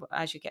ride it out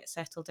as you get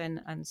settled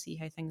in and see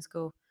how things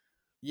go?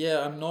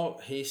 Yeah, I'm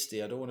not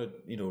hasty. I don't want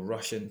to,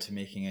 rush into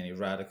making any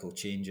radical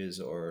changes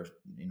or,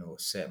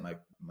 set my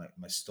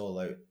stall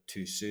out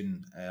too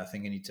soon. I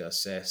think I need to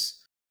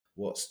assess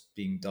what's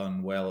being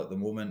done well at the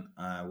moment,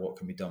 what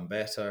can be done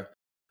better,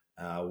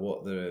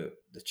 what the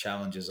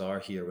challenges are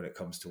here when it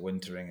comes to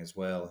wintering as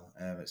well.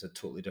 It's a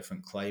totally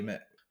different climate.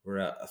 We're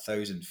at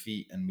 1,000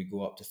 feet and we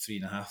go up to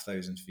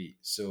 3,500 feet.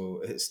 So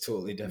it's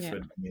totally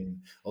different. Yeah. I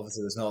mean,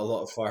 obviously there's not a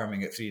lot of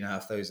farming at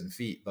 3,500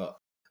 feet, but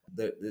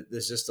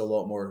there's just a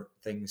lot more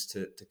things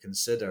to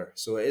consider.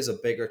 So it is a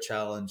bigger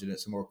challenge and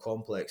it's a more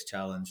complex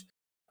challenge.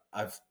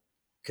 I've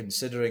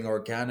considering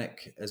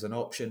organic as an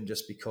option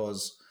just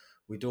because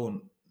I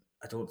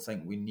don't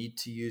think we need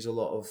to use a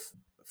lot of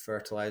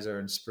fertilizer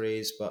and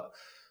sprays. But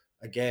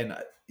again,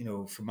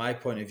 from my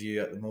point of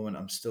view at the moment,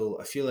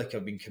 I feel like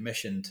I've been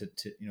commissioned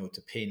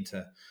to paint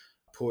a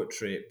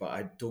portrait, but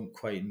I don't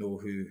quite know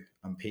who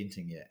I'm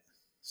painting yet.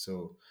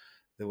 So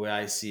the way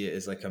I see it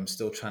is like I'm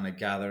still trying to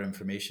gather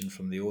information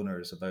from the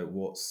owners about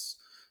what's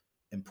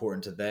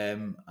important to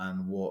them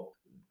and what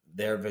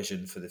their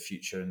vision for the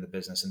future in the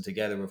business. And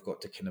together we've got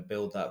to kind of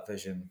build that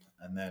vision,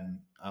 and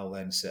then I'll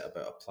then set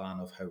about a plan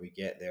of how we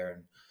get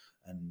there,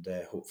 and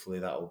hopefully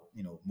that'll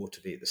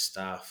motivate the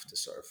staff to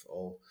sort of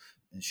all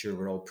ensure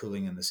we're all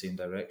pulling in the same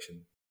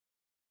direction.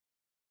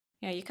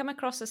 Yeah, you come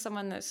across as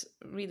someone that's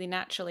really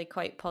naturally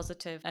quite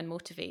positive and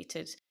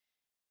motivated.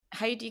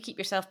 How do you keep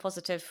yourself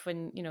positive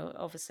when,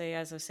 obviously,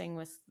 as I was saying,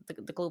 with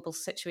the global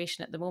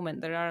situation at the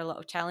moment, there are a lot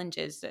of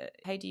challenges.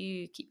 How do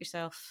you keep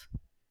yourself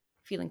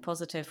feeling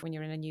positive when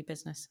you're in a new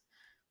business?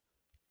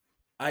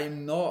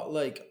 I'm not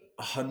like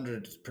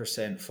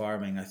 100%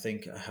 farming. I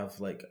think I have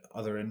like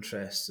other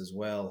interests as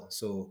well.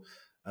 So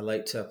I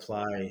like to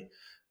apply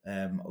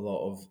a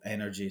lot of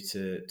energy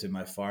to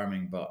my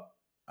farming, but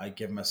I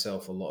give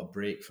myself a lot of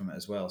break from it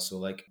as well. So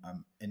like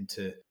I'm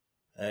into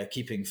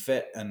keeping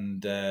fit,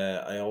 and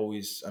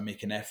I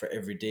make an effort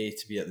every day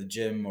to be at the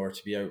gym or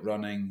to be out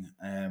running,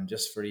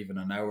 just for even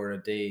an hour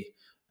a day,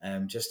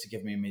 just to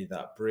give me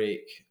that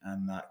break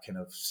and that kind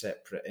of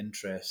separate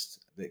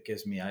interest that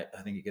gives me, I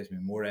think it gives me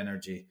more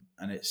energy,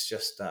 and it's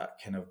just that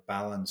kind of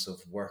balance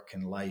of work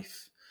and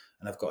life.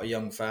 And I've got a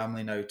young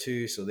family now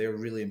too, so they're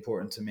really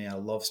important to me. I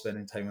love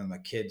spending time with my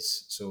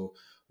kids. So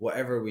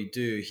whatever we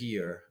do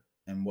here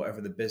and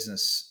whatever the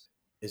business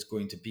is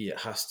going to be,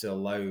 it has to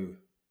allow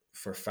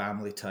for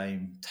family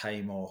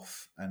time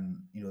off. And,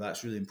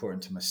 that's really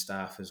important to my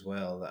staff as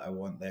well, that I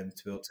want them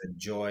to be able to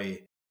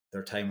enjoy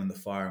their time on the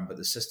farm. But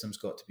the system's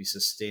got to be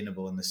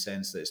sustainable in the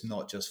sense that it's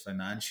not just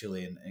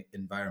financially and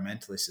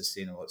environmentally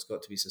sustainable. It's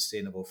got to be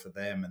sustainable for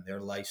them and their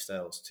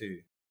lifestyles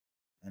too.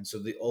 And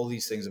so all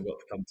these things have got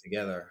to come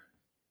together.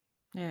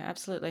 Yeah,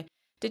 absolutely.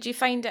 Did you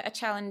find it a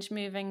challenge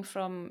moving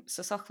from,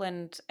 so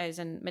Saughland is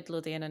in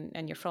Midlothian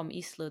and you're from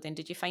East Lothian,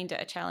 did you find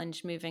it a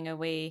challenge moving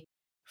away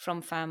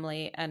from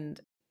family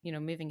and,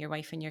 moving your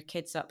wife and your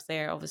kids up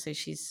there? Obviously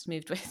she's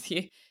moved with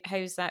you.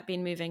 How's that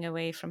been, moving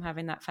away from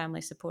having that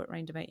family support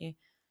round about you?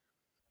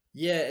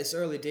 Yeah, it's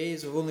early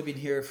days. We've only been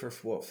here for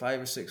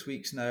 5 or 6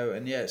 weeks now,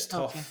 and yeah, it's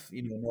Okay. tough,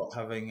 not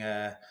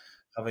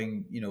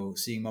having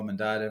seeing mum and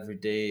dad every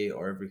day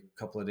or every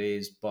couple of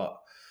days. But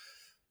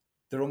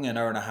they're only an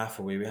hour and a half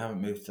away. We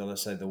haven't moved to the other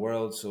side of the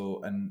world,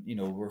 so, and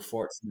we're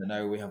fortunate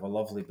now. We have a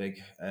lovely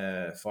big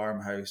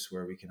farmhouse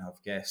where we can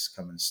have guests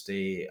come and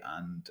stay,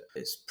 and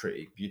it's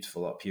pretty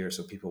beautiful up here.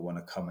 So people want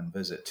to come and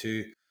visit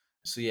too.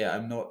 So yeah,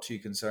 I'm not too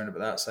concerned about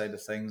that side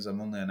of things. I'm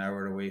only an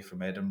hour away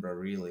from Edinburgh,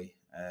 really,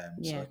 so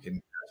Yeah. I can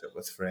catch up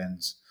with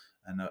friends.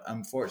 And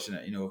I'm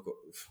fortunate, I've got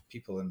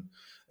people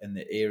in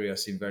the area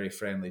seem very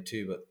friendly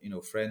too.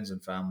 But friends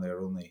and family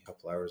are only a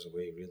couple hours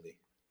away, really.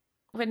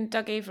 When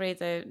Doug Avery,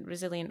 the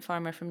resilient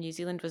farmer from New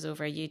Zealand, was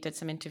over, you did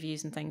some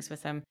interviews and things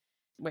with him,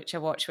 which I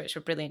watched, which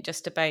were brilliant,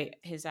 just about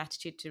his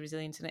attitude to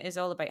resilience. And it is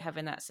all about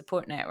having that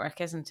support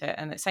network, isn't it?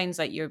 And it sounds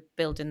like you're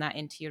building that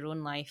into your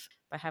own life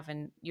by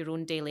having your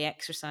own daily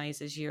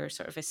exercise as your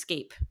sort of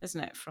escape,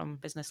 isn't it, from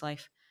business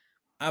life?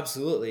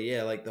 Absolutely,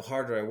 yeah. Like the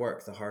harder I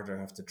work, the harder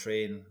I have to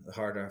train, the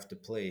harder I have to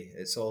play.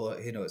 It's all,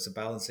 it's a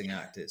balancing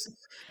act.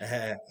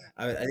 I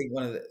think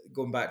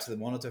going back to the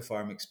monitor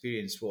farm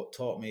experience, what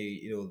taught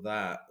me,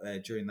 that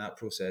during that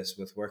process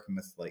with working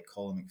with like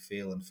Colin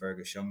McPhail and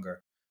Fergus Younger,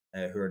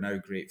 who are now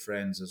great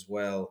friends as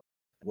well,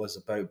 was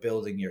about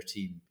building your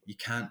team. You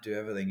can't do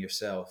everything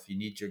yourself. You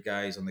need your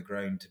guys on the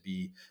ground to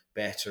be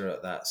better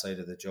at that side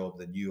of the job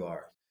than you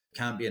are.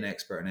 Can't be an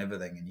expert in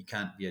everything, and you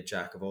can't be a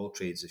jack of all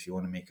trades if you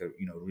want to make a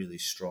really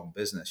strong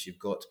business. You've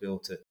got to be able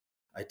to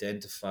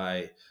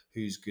identify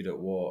who's good at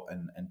what,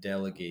 and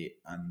delegate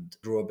and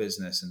grow a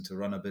business, and to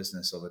run a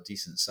business of a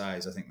decent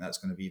size. I think that's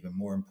going to be even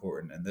more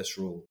important in this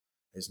role,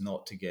 is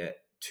not to get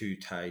too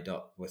tied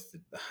up with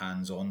the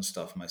hands-on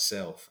stuff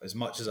myself. As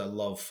much as I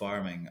love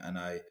farming and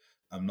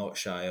I'm not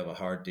shy of a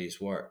hard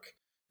day's work,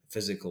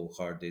 physical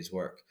hard day's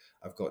work,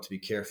 I've got to be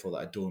careful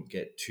that I don't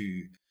get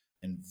too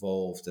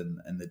involved in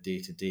the day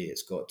to day.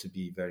 It's got to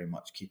be very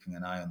much keeping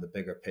an eye on the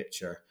bigger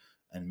picture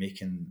and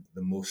making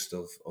the most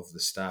of the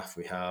staff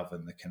we have,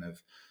 and the kind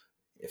of,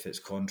 if it's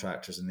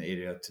contractors in the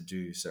area to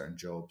do certain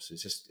jobs.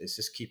 It's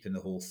just keeping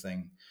the whole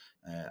thing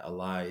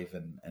alive,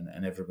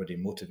 and everybody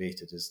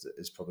motivated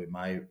is probably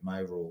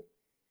my role.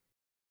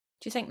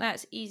 Do you think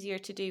that's easier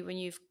to do when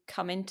you've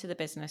come into the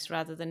business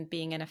rather than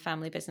being in a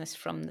family business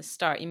from the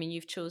start? I mean,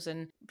 you've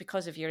chosen,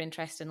 because of your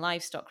interest in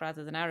livestock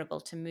rather than arable,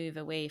 to move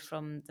away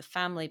from the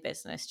family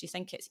business. Do you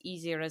think it's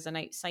easier as an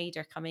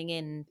outsider coming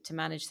in to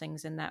manage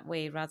things in that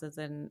way rather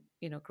than,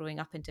 growing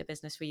up into a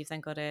business where you've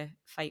then got to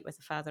fight with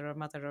a father or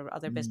mother or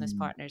other business Mm.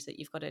 partners that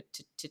you've got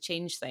to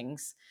change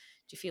things?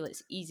 Do you feel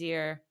it's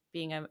easier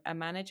being a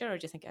manager, or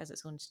do you think it has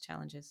its own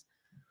challenges?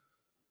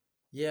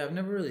 Yeah, I've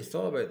never really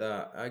thought about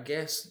that. I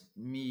guess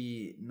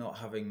me not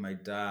having my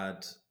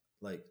dad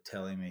like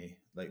telling me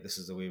like this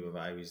is the way we've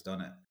always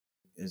done it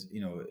is,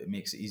 it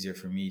makes it easier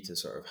for me to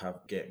sort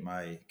of get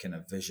my kind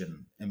of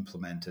vision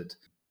implemented.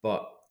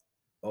 But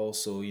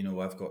also,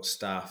 I've got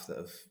staff that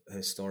have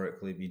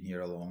historically been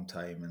here a long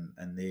time,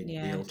 and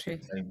Yeah, they'll true.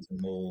 take time to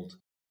mold,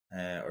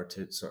 or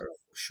to sort of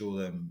show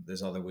them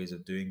there's other ways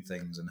of doing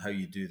things, and how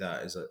you do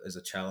that is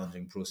a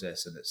challenging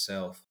process in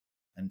itself,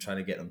 and trying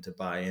to get them to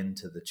buy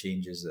into the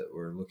changes that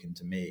we're looking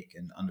to make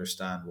and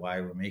understand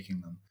why we're making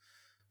them.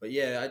 But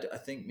yeah, I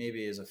think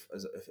maybe as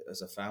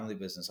a family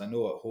business, I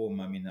know at home,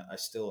 I mean, I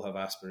still have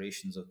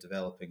aspirations of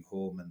developing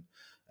home,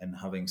 and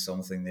having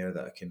something there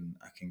that I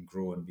can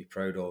grow and be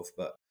proud of.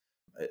 But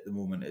at the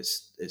moment,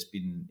 it's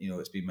been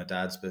my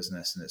dad's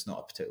business, and it's not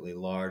a particularly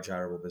large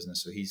arable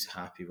business, so he's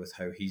happy with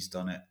how he's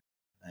done it,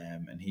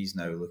 and he's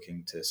now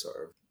looking to sort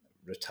of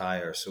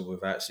retire. So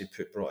we've actually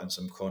brought in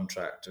some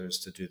contractors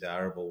to do the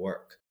arable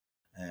work.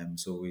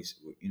 So we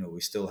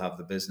still have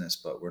the business,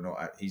 but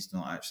he's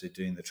not actually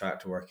doing the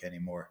tractor work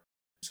anymore.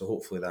 So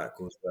hopefully that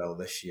goes well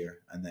this year,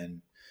 and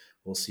then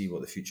we'll see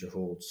what the future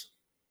holds.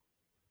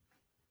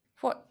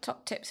 What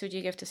top tips would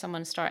you give to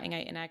someone starting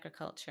out in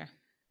agriculture?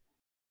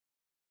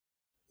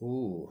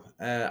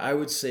 I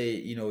would say,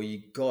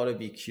 you got to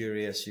be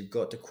curious. You've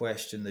got to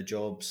question the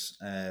jobs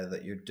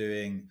that you're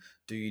doing.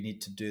 Do you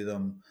need to do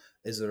them?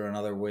 Is there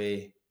another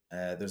way?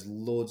 There's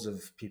loads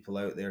of people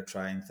out there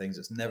trying things.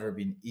 It's never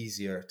been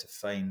easier to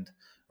find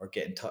or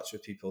get in touch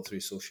with people through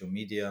social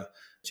media.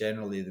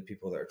 Generally, the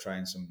people that are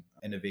trying some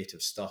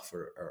innovative stuff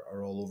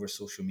are all over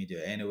social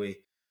media anyway.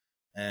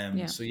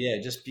 Yeah. So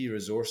yeah, just be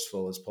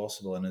resourceful as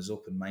possible and as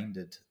open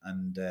minded,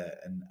 and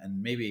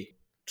maybe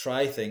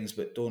try things,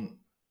 but don't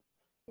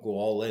go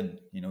all in.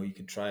 You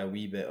can try a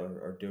wee bit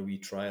or do a wee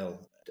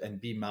trial and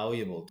be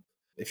malleable.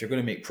 If you're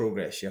going to make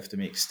progress, you have to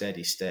make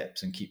steady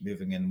steps and keep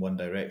moving in one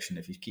direction.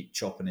 If you keep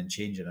chopping and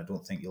changing, I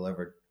don't think you'll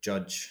ever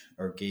judge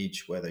or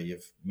gauge whether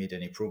you've made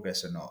any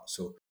progress or not.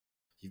 So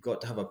you've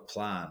got to have a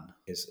plan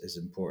is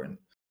important.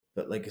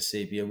 But like I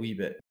say, be a wee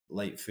bit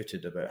light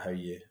footed about how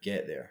you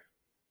get there.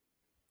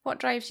 What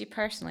drives you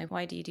personally?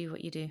 Why do you do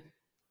what you do?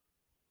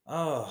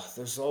 Oh,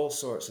 there's all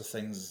sorts of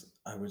things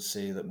I would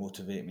say that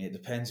motivate me. It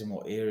depends on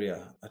what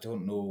area. I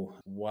don't know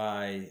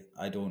why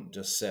I don't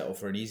just settle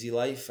for an easy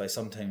life. I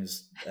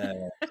sometimes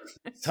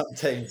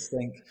sometimes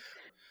think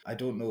I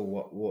don't know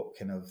what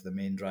kind of the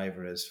main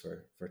driver is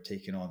for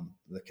taking on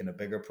the kind of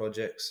bigger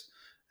projects.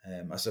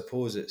 I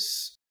suppose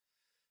it's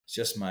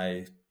just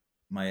my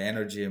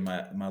energy and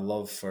my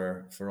love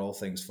for all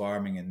things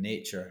farming and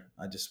nature.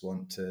 I just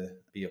want to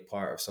be a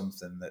part of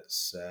something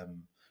that's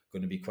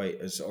going to be quite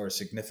as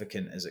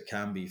significant as it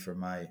can be for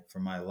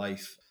my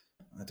life.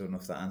 I don't know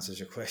if that answers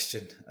your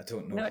question. I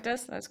don't know. No, it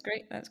does. That's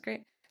great. That's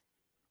great.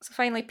 So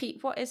finally, Pete,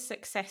 what is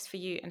success for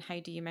you and how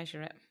do you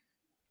measure it?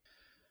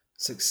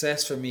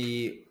 Success for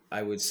me,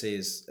 I would say,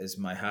 is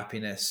my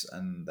happiness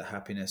and the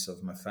happiness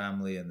of my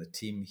family and the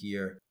team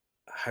here.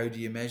 How do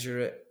you measure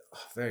it?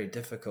 Oh, very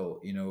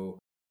difficult.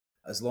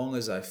 As long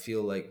as I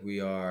feel like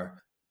we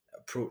are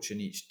approaching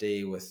each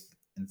day with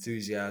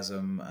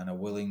enthusiasm and a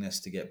willingness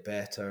to get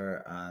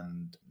better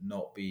and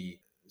not be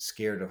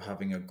scared of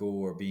having a go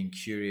or being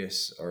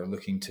curious or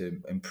looking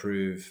to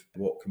improve,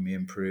 what can we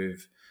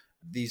improve?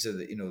 These are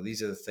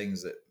the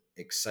things that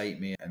excite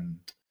me and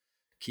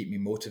keep me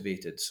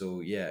motivated.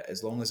 So yeah,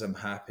 as long as I'm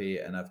happy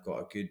and I've got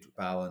a good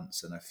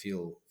balance and I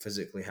feel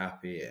physically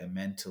happy and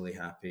mentally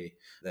happy,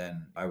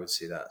 then I would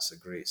say that's a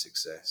great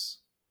success.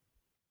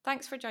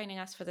 Thanks for joining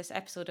us for this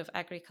episode of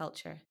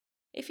Agriculture.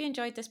 If you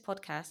enjoyed this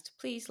podcast,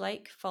 please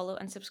like, follow,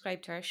 and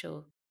subscribe to our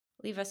show.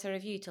 Leave us a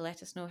review to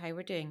let us know how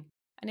we're doing.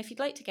 And if you'd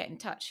like to get in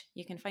touch,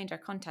 you can find our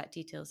contact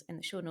details in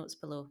the show notes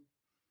below.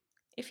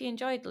 If you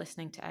enjoyed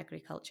listening to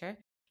Agriculture,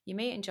 you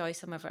may enjoy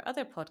some of our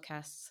other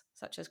podcasts,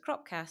 such as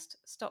Cropcast,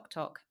 Stock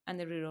Talk, and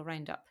the Rural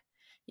Roundup.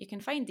 You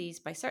can find these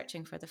by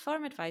searching for the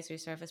Farm Advisory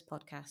Service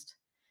podcast.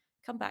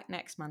 Come back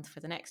next month for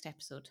the next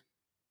episode.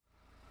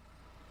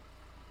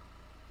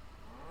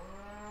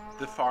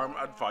 The Farm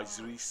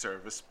Advisory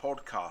Service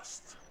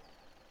podcast.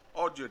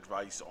 Audio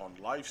advice on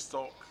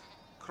livestock,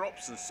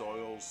 crops and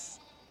soils,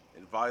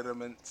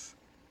 environment,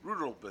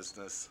 rural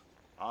business,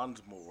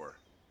 and more.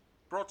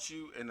 Brought to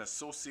you in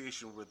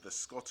association with the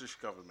Scottish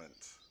Government.